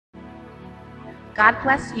God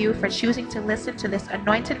bless you for choosing to listen to this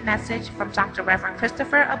anointed message from Dr. Reverend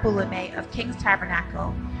Christopher Abhulime of King's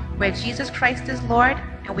Tabernacle, where Jesus Christ is Lord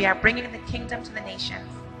and we are bringing the kingdom to the nations.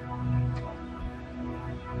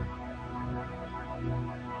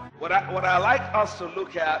 What I like us to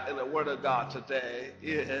look at in the Word of God today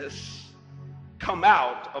is come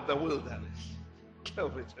out of the wilderness.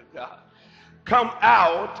 Glory to God. Come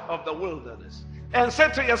out of the wilderness. And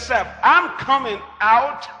say to yourself, I'm coming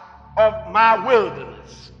out of my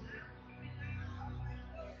wilderness.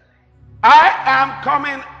 I am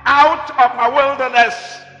coming out of my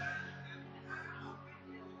wilderness.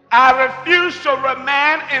 I refuse to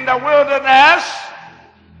remain in the wilderness.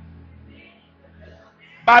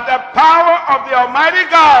 By the power of the Almighty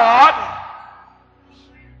God,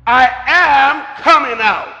 I am coming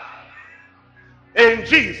out in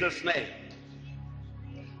Jesus' name.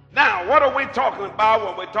 Now, what are we talking about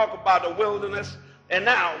when we talk about the wilderness? And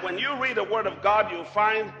now, when you read the Word of God, you'll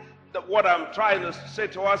find that what I'm trying to say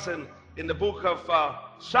to us in the book of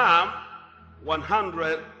Psalm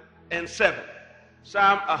 107.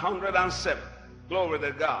 Psalm 107. Glory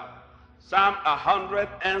to God. Psalm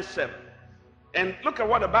 107. And look at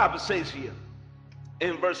what the Bible says here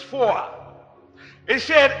in verse 4. It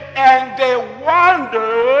said, and they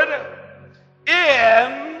wandered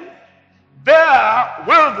in their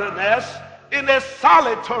wilderness in a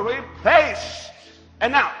solitary place.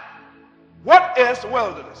 And now, what is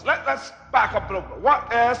wilderness? Let's back up a little bit.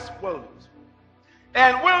 What is wilderness?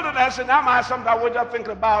 And wilderness, in our mind, sometimes we're just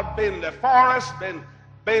thinking about being in the forest, being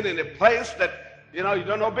in a place that, you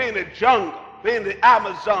don't know, being in the jungle, being in the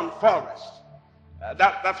Amazon forest.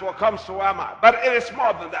 That's what comes to our mind. But it is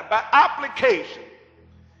more than that. By application,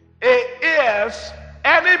 it is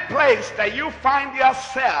any place that you find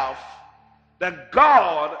yourself that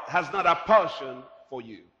God has not apportioned for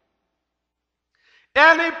you.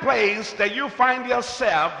 Any place that you find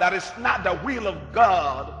yourself that is not the will of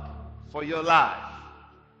God for your life.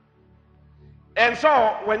 And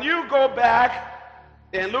so when you go back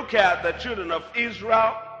and look at the children of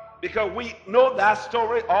Israel, because we know that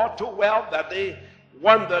story all too well, that they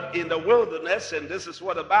wandered in the wilderness, and this is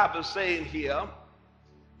what the Bible is saying here.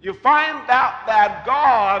 You find out that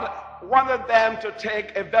God wanted them to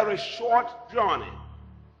take a very short journey.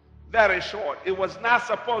 Very short. It was not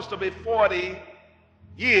supposed to be 40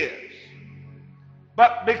 years.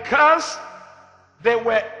 But because they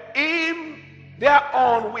were in their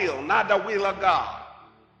own will, not the will of God,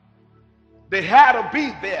 they had to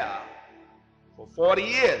be there for 40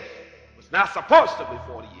 years. It was not supposed to be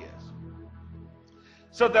 40 years.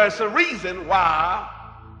 So there's a reason why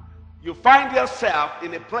you find yourself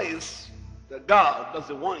in a place that God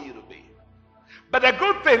doesn't want you to be. But the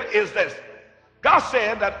good thing is this. God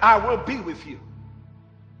said that I will be with you.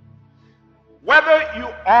 Whether you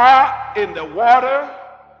are in the water,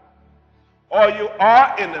 or you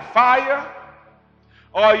are in the fire,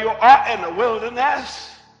 or you are in the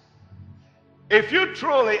wilderness, if you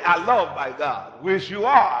truly are loved by God, which you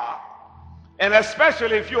are, and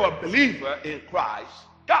especially if you're a believer in Christ,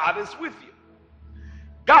 God is with you.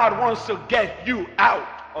 God wants to get you out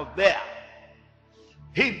of there.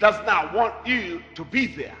 He does not want you to be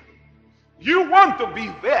there. You want to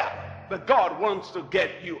be there, but God wants to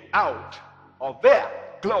get you out of there.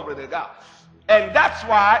 Glory to God. And that's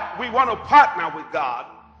why we want to partner with God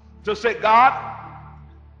to say, God,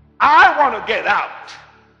 I want to get out.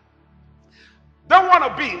 Don't want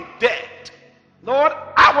to be in debt. Lord,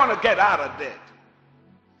 I want to get out of debt.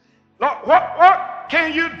 Lord, what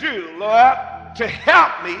can you do, Lord, to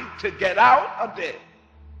help me to get out of debt?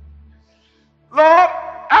 Lord,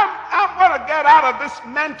 I'm going to get out of this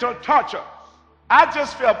mental torture. I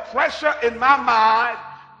just feel pressure in my mind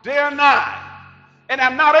day and night. And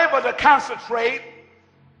I'm not able to concentrate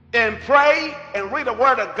and pray and read the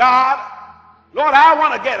Word of God. Lord, I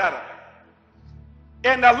want to get out of it.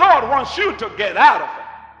 And the Lord wants you to get out of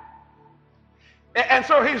it. And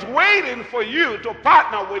so he's waiting for you to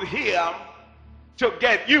partner with him to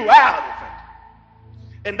get you out of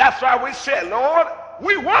it. And that's why we say, Lord,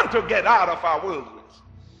 we want to get out of our wilderness.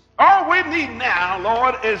 All we need now,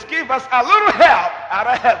 Lord, is give us a little help out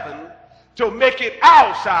of heaven to make it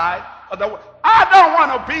outside of the world. I don't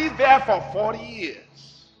want to be there for 40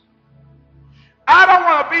 years. I don't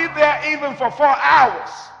want to be there even for 4 hours.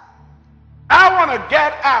 I want to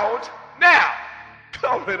get out now.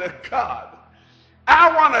 Glory to God.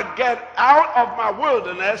 I want to get out of my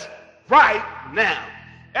wilderness right now.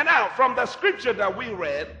 And now, from the scripture that we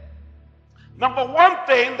read, number one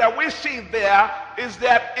thing that we see there is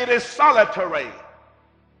that it is solitary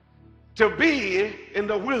to be in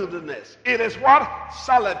the wilderness. It is what?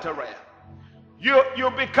 Solitary.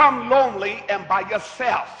 You become lonely and by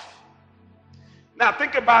yourself. Now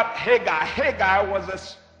think about Hagar. Hagar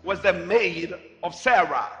was the maid of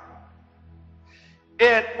Sarah.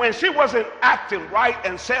 And when she wasn't acting right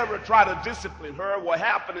and Sarah tried to discipline her, what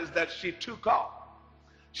happened is that she took off.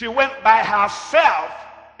 She went by herself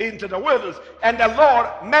into the wilderness, and the Lord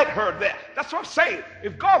met her there. That's what I'm saying.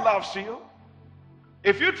 If God loves you,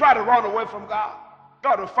 if you try to run away from God,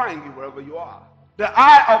 God will find you wherever you are. The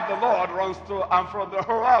eye of the Lord runs through and from the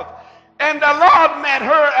whole earth. And the Lord met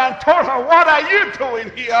her and told her, what are you doing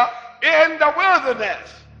here in the wilderness?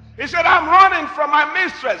 He said, I'm running from my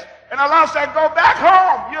mistress. And the Lord said, go back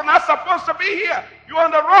home. You're not supposed to be here. You're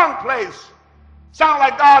in the wrong place. Sound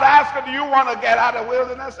like God asked her, do you want to get out of the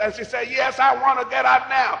wilderness? And she said, yes, I want to get out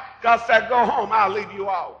now. God said, go home. I'll lead you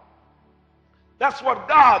out. That's what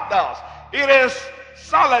God does. It is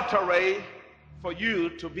solitary for you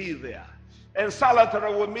to be there. And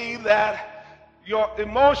solitary would mean that your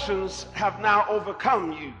emotions have now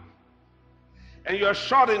overcome you. And you're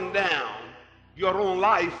shutting down your own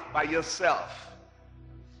life by yourself.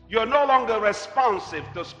 You're no longer responsive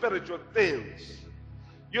to spiritual things.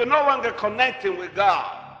 You're no longer connecting with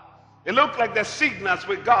God. It looks like the signals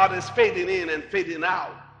with God is fading in and fading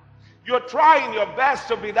out. You're trying your best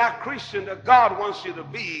to be that Christian that God wants you to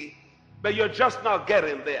be, but you're just not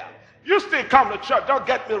getting there. You still come to church, don't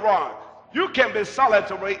get me wrong. You can be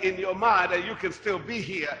solitary in your mind and you can still be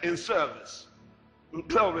here in service.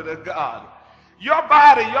 Glory to God. Your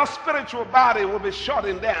body, your spiritual body will be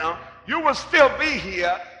shutting down. You will still be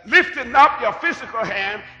here lifting up your physical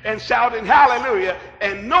hand and shouting hallelujah,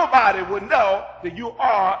 and nobody will know that you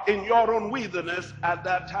are in your own wilderness at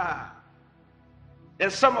that time.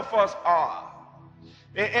 And some of us are.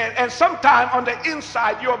 And sometimes on the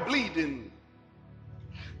inside you're bleeding.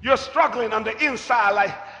 You're struggling on the inside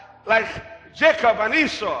like Jacob and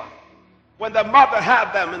Esau. When the mother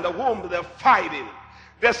had them in the womb, they're fighting.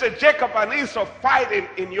 There's a Jacob and Esau fighting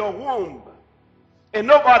in your womb. And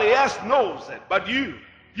nobody else knows it, but you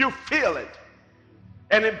feel it.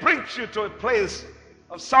 And it brings you to a place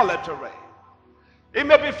of solitary. It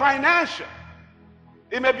may be financial.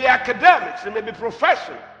 It may be academics. It may be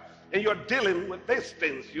professional. And you're dealing with these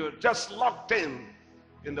things. You're just locked in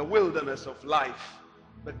the wilderness of life.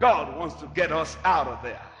 But God wants to get us out of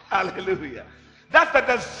there. Hallelujah. That's the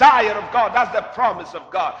desire of God. That's the promise of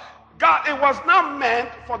God. God, it was not meant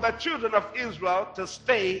for the children of Israel to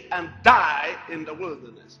stay and die in the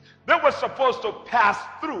wilderness. They were supposed to pass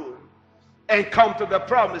through and come to the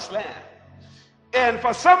promised land. And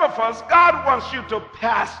for some of us, God wants you to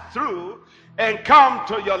pass through and come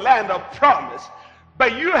to your land of promise.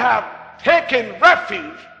 But you have taken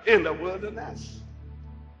refuge in the wilderness.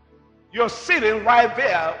 You're sitting right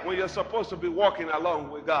there when you're supposed to be walking along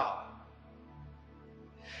with God.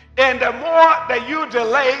 And the more that you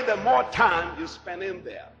delay, the more time you spend in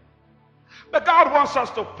there. But God wants us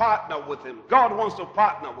to partner with him. God wants to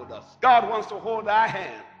partner with us. God wants to hold our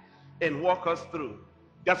hand and walk us through.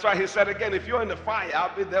 That's why he said again, if you're in the fire,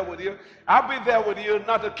 I'll be there with you. I'll be there with you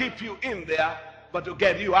not to keep you in there, but to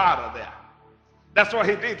get you out of there. That's what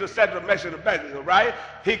he did to Shadrach, Meshach, and Abednego, right?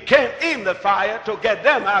 He came in the fire to get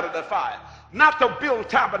them out of the fire. Not to build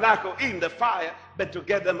tabernacle in the fire, but to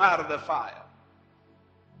get them out of the fire.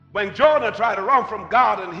 When Jonah tried to run from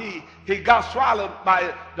God and he got swallowed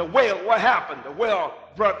by the whale, what happened? The whale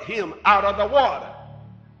brought him out of the water.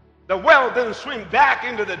 The whale didn't swim back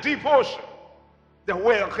into the deep ocean. The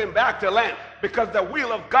whale came back to land because the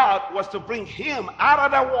will of God was to bring him out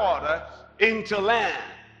of the water into land.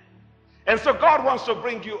 And so God wants to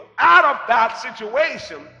bring you out of that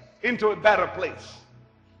situation into a better place.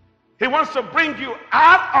 He wants to bring you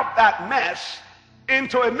out of that mess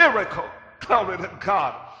into a miracle. Glory to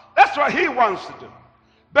God. That's what he wants to do.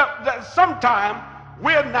 But sometimes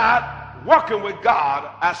we're not walking with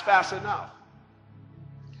God as fast enough.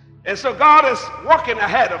 And so God is walking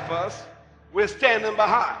ahead of us. We're standing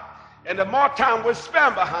behind. And the more time we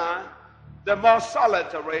spend behind, the more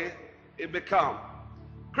solitary it becomes.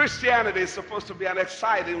 Christianity is supposed to be an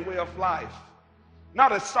exciting way of life,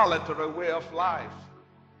 not a solitary way of life.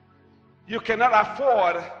 You cannot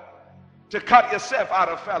afford to cut yourself out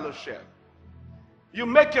of fellowship. You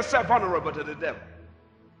make yourself vulnerable to the devil.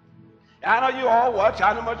 I know you all watch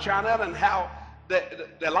Animal Channel and how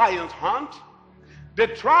the lions hunt. They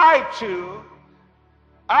try to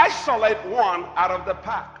isolate one out of the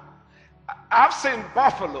pack. I've seen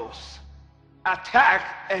buffaloes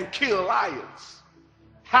attack and kill lions.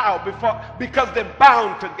 How? Because they're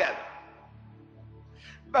bound together.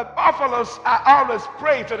 But buffaloes are always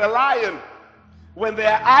prey to the lion when they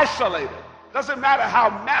are isolated. Doesn't matter how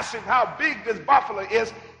massive, how big this buffalo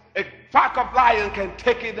is, a pack of lions can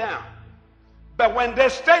take it down. But when they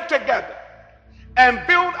stay together and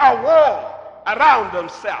build a wall around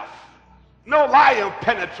themselves, no lion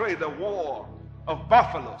penetrates the wall of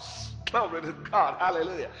buffaloes. Glory to God.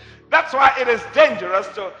 Hallelujah. That's why it is dangerous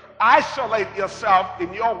to isolate yourself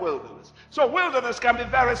in your wilderness. So wilderness can be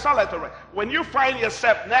very solitary. When you find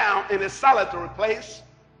yourself now in a solitary place,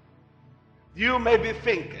 you may be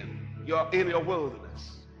thinking you're in your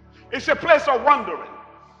wilderness. It's a place of wandering.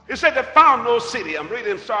 It said they found no city. I'm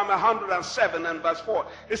reading Psalm 107 and verse 4.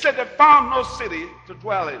 It said they found no city to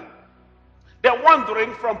dwell in. They're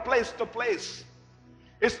wandering from place to place.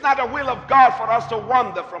 It's not the will of God for us to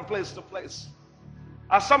wander from place to place.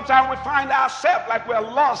 Sometimes we find ourselves like we're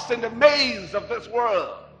lost in the maze of this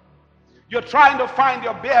world. You're trying to find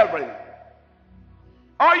your bearing.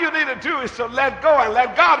 All you need to do is to let go and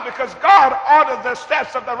let God, because God orders the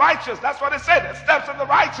steps of the righteous. That's what it said. The steps of the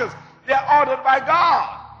righteous, they're ordered by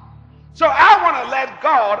God. So I want to let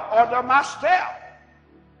God order my step.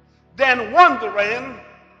 Then wandering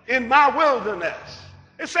in my wilderness.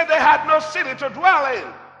 It said they had no city to dwell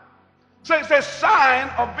in. So it's a sign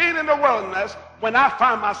of being in the wilderness when I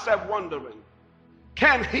find myself wandering.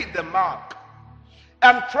 Can't hit the mark.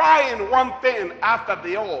 I'm trying one thing after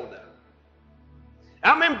the other.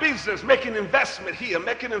 I'm in business, making investment here,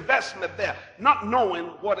 making investment there, not knowing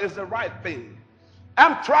what is the right thing.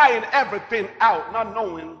 I'm trying everything out, not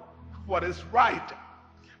knowing what is right.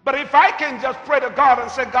 But if I can just pray to God and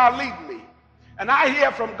say, God, lead me, and I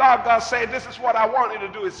hear from God, God say, this is what I want you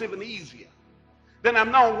to do, it's even easier. Then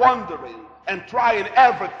I'm not wondering and trying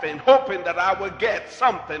everything, hoping that I will get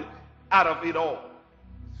something out of it all.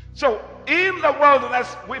 So in the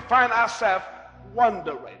wilderness, we find ourselves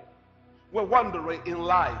wandering. We're wandering in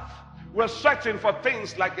life. We're searching for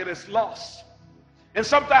things like it is lost. And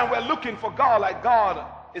sometimes we're looking for God like God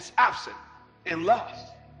is absent and lost.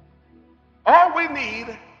 All we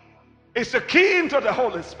need is to key into the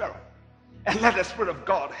Holy Spirit and let the Spirit of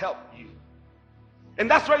God help you. And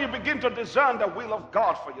that's where you begin to discern the will of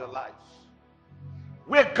God for your life.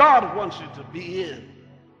 Where God wants you to be in.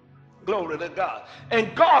 Glory to God.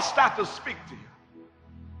 And God starts to speak to you.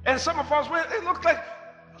 And some of us, it looks like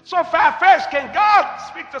so far-fetched. Can God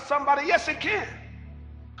speak to somebody? Yes, he can.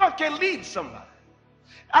 God can lead somebody.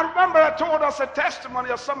 I remember I told us a testimony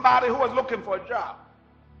of somebody who was looking for a job.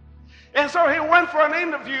 And so he went for an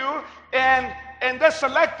interview, and they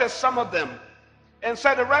selected some of them and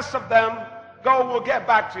said the rest of them, go, we'll get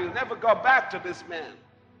back to you. Never got back to this man.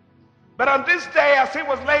 But on this day, as he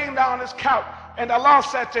was laying down on his couch, and the Lord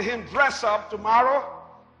said to him, dress up tomorrow,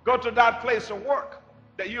 go to that place of work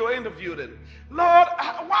that you were interviewed in. Lord,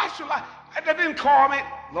 why should I? They didn't call me.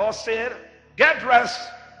 Lord said, get dressed,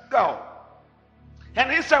 go.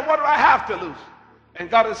 And he said, what do I have to lose? And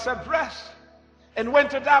God had said, dress. And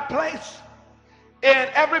went to that place. And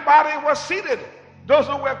everybody was seated. Those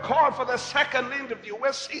who were called for the second interview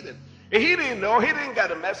were seated. And he didn't know, he didn't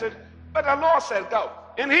get a message, but the Lord said, go.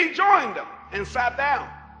 And he joined them and sat down.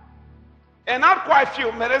 And not quite a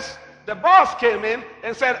few minutes, the boss came in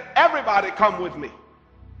and said, everybody come with me.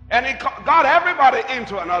 And he got everybody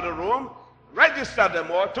into another room, registered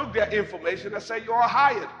them all, took their information and said, you are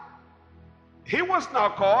hired. He was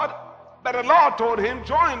not called, but the Lord told him,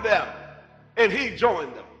 join them. And he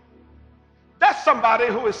joined them. That's somebody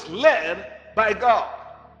who is led by God.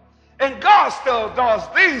 And God still does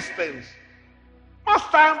these things. Most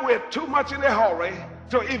time we're too much in a hurry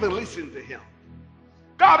to even listen to him.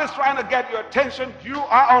 God is trying to get your attention. You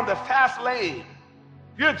are on the fast lane.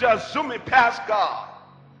 You're just zooming past God.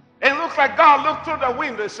 And it looks like God looked through the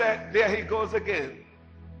window and said, there he goes again.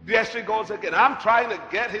 There she goes again. I'm trying to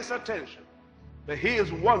get his attention. But he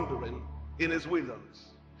is wandering in his wilderness.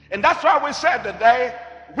 And that's why we said today,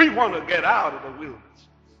 we want to get out of the wilderness.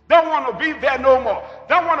 Don't want to be there no more.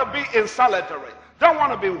 Don't want to be in solitary. Don't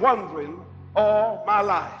want to be wandering all my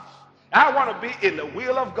life. I want to be in the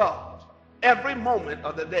will of God every moment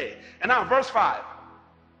of the day. And now verse 5,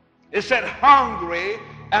 it said, hungry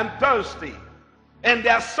and thirsty, and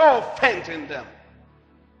their soul faint in them.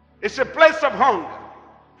 It's a place of hunger.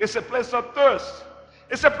 It's a place of thirst.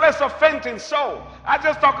 It's a place of fainting soul. I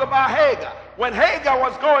just talked about Hagar. When Hagar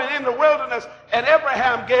was going in the wilderness and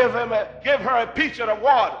Abraham gave her a pitcher of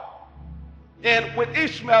water. And with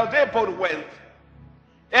Ishmael, they both went.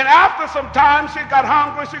 And after some time, she got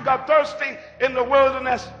hungry, she got thirsty in the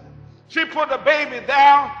wilderness. She put the baby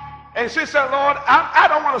down and she said, Lord, I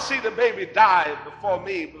don't want to see the baby die before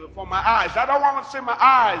me, before my eyes. I don't want to see my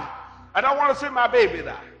eyes. I don't want to see my baby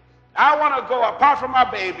die. I want to go apart from my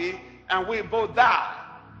baby and we both die.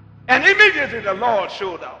 And immediately the Lord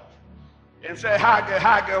showed up and said,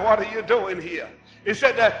 Hagar, what are you doing here? He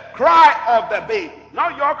said, the cry of the baby,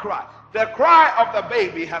 not your cry. The cry of the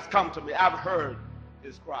baby has come to me. I've heard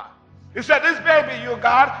his cry. He said, this baby, you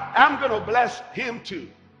God, I'm going to bless him too.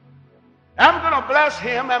 I'm going to bless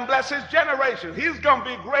him and bless his generation. He's going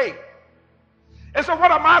to be great. And so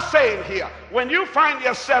what am I saying here? When you find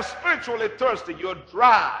yourself spiritually thirsty, you're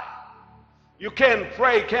dry. You can't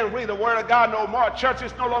pray, can't read the word of God no more. Church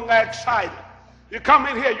is no longer excited. You come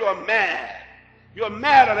in here, you're mad. You're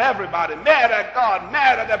mad at everybody, mad at God,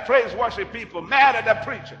 mad at the praise worship people, mad at the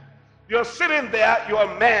preacher. You're sitting there,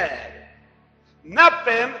 you're mad.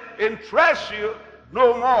 Nothing interests you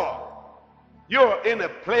no more. You're in a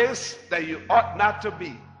place that you ought not to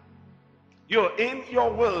be. You're in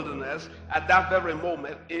your wilderness at that very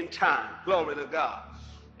moment in time. Glory to God.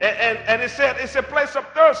 And it said it's a place of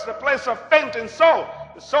thirst, a place of fainting soul.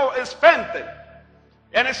 The soul is fainting.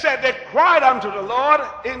 And it said they cried unto the Lord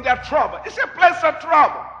in their trouble. It's a place of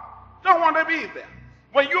trouble. Don't want to be there.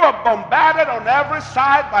 When you are bombarded on every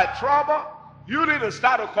side by trouble, you need to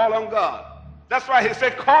start to call on God. That's why he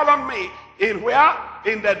said, call on me in where?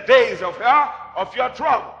 In the days of your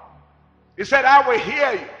trouble. He said, I will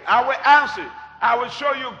hear you. I will answer you. I will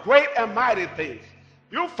show you great and mighty things.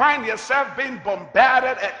 You find yourself being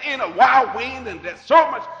bombarded and in a wild wind, and there's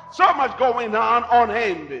so much going on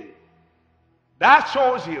unending. That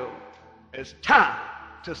shows you it's time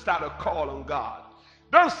to start a call on God.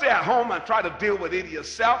 Don't stay at home and try to deal with it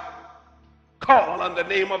yourself. Call on the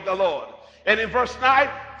name of the Lord. And in verse 9,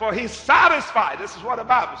 for he's satisfied. This is what the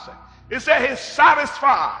Bible says. It said he's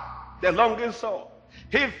satisfied the longing soul.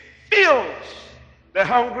 He fills the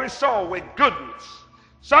hungry soul with goodness,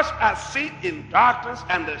 such as sit in darkness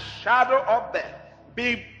and the shadow of death,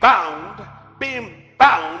 being bound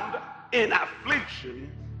in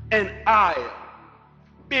affliction and ire.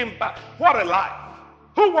 Being bound. What a life.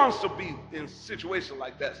 Who wants to be in a situation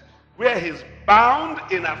like this, where he's bound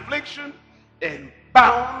in affliction and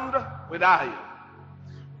bound with iron?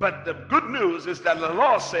 But the good news is that the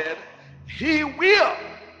Lord said he will.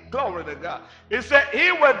 Glory to God. He said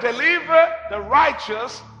he will deliver the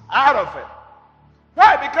righteous out of it.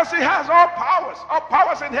 Why? Because he has all powers. All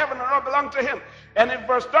powers in heaven and earth belong to him. And in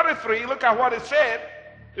verse 33, look at what it said.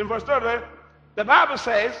 In verse 33, the Bible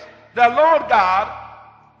says, the Lord God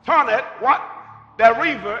turneth what? The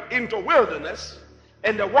river into wilderness,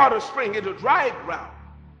 and the water spring into dry ground.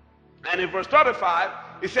 And in verse 35,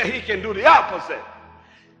 he said he can do the opposite.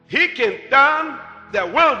 He can turn the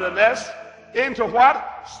wilderness into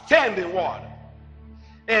what? Standing water.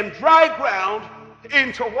 And dry ground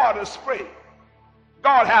into water spring.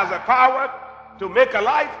 God has the power to make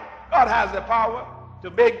alive. God has the power to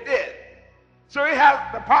make dead. So he has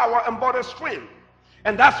the power on both extremes.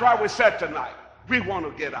 And that's why we said tonight, we want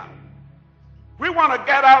to get out. We want to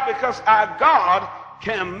get out because our God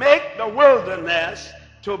can make the wilderness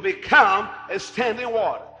to become a standing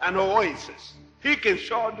water, an oasis. He can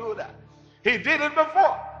sure do that. He did it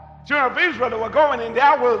before. Children of Israel were going in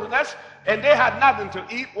their wilderness and they had nothing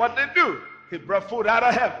to eat. What they do? He brought food out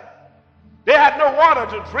of heaven. They had no water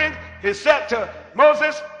to drink. He said to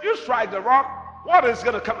Moses, you strike the rock, water is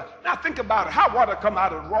going to come out. Now think about it. How water come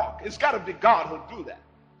out of rock? It's got to be God who do that.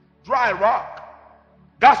 Dry rock,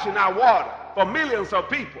 gushing out water for millions of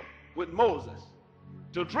people with Moses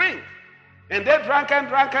to drink. And they drank and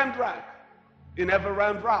drank and drank. It never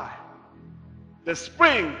ran dry. The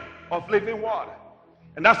spring of living water.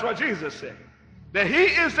 And that's what Jesus said. That he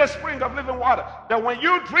is the spring of living water. That when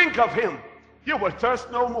you drink of him, you will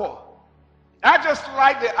thirst no more. I just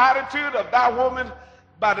like the attitude of that woman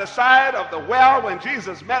by the side of the well when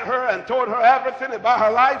Jesus met her and told her everything about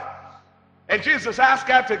her life. And Jesus asked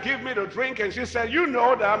her to give me to drink, and she said, you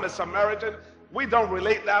know that I'm a Samaritan. We don't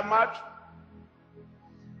relate that much.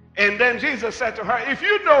 And then Jesus said to her, if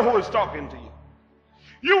you know who is talking to you,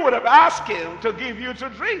 you would have asked him to give you to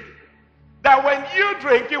drink. That when you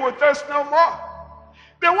drink, you will thirst no more.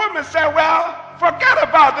 The woman said, well, forget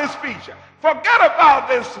about this preacher. Forget about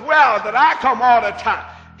this well that I come all the time.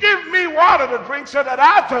 Give me water to drink so that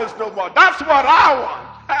I thirst no more. That's what I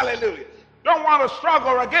want. Hallelujah. Don't want to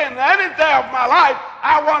struggle again. Any day of my life,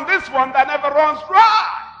 I want this one that never runs dry.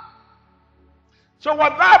 So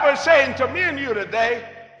what the Bible is saying to me and you today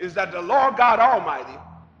is that the Lord God Almighty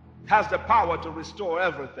has the power to restore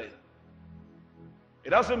everything. It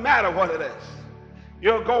doesn't matter what it is.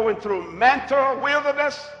 You're going through mental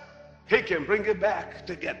wilderness, he can bring it back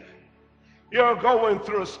together. You're going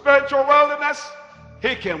through spiritual wilderness,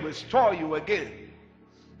 he can restore you again.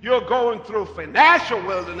 You're going through financial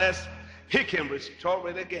wilderness, he can restore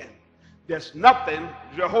it again. There's nothing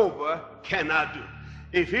Jehovah cannot do.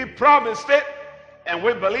 If he promised it, and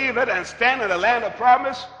we believe it and stand in the land of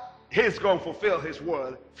promise, He's going to fulfill his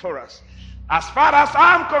word for us. As far as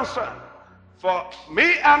I'm concerned, for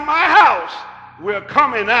me and my house, we're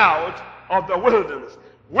coming out of the wilderness.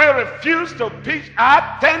 We refuse to pitch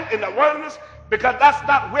our tent in the wilderness because that's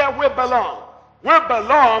not where we belong. We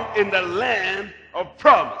belong in the land of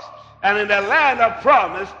promise. And in the land of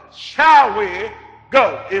promise shall we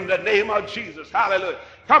go in the name of Jesus. Hallelujah.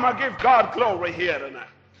 Come on, give God glory here tonight.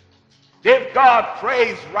 Give God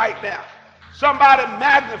praise right now. Somebody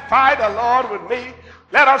magnify the Lord with me.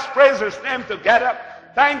 Let us praise his name together.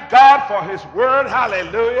 Thank God for his word.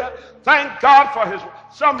 Hallelujah. Thank God for his word.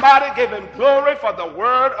 Somebody give him glory for the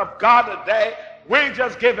word of God today. We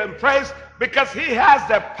just give him praise because he has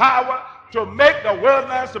the power to make the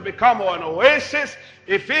wilderness to become an oasis.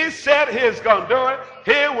 If he said he's going to do it,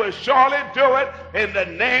 he will surely do it in the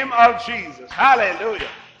name of Jesus. Hallelujah.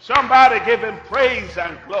 Somebody give him praise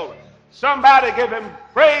and glory. Somebody give him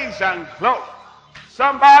praise and glory.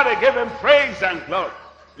 Somebody give him praise and glory.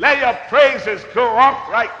 Let your praises go up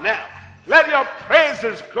right now. Let your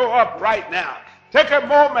praises go up right now. Take a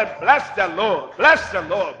moment. Bless the Lord. Bless the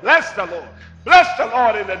Lord. Bless the Lord. Bless the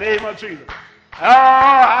Lord in the name of Jesus. Oh,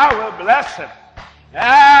 I will bless him.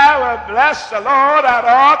 I will bless the Lord at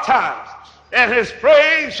all times, and his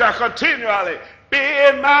praise shall continually be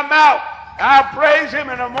in my mouth. I'll praise him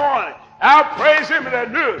in the morning. I'll praise him in the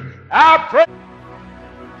noon. I'll praise.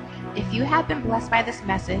 If you have been blessed by this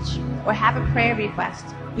message or have a prayer request,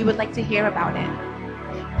 we would like to hear about it.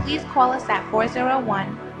 Please call us at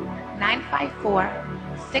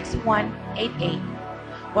 401-954-6188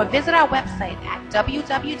 or visit our website at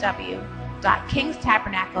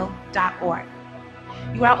www.kingstabernacle.org.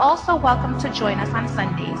 You are also welcome to join us on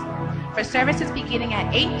Sundays for services beginning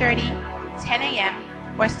at 8:30, 10 a.m.,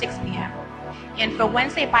 or 6 p.m., and for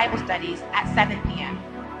Wednesday Bible studies at 7 p.m.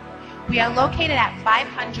 We are located at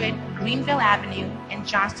 500 Greenville Avenue in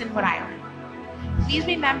Johnston, Rhode Island. Please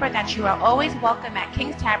remember that you are always welcome at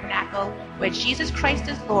King's Tabernacle, where Jesus Christ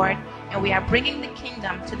is Lord, and we are bringing the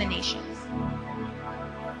kingdom to the nations.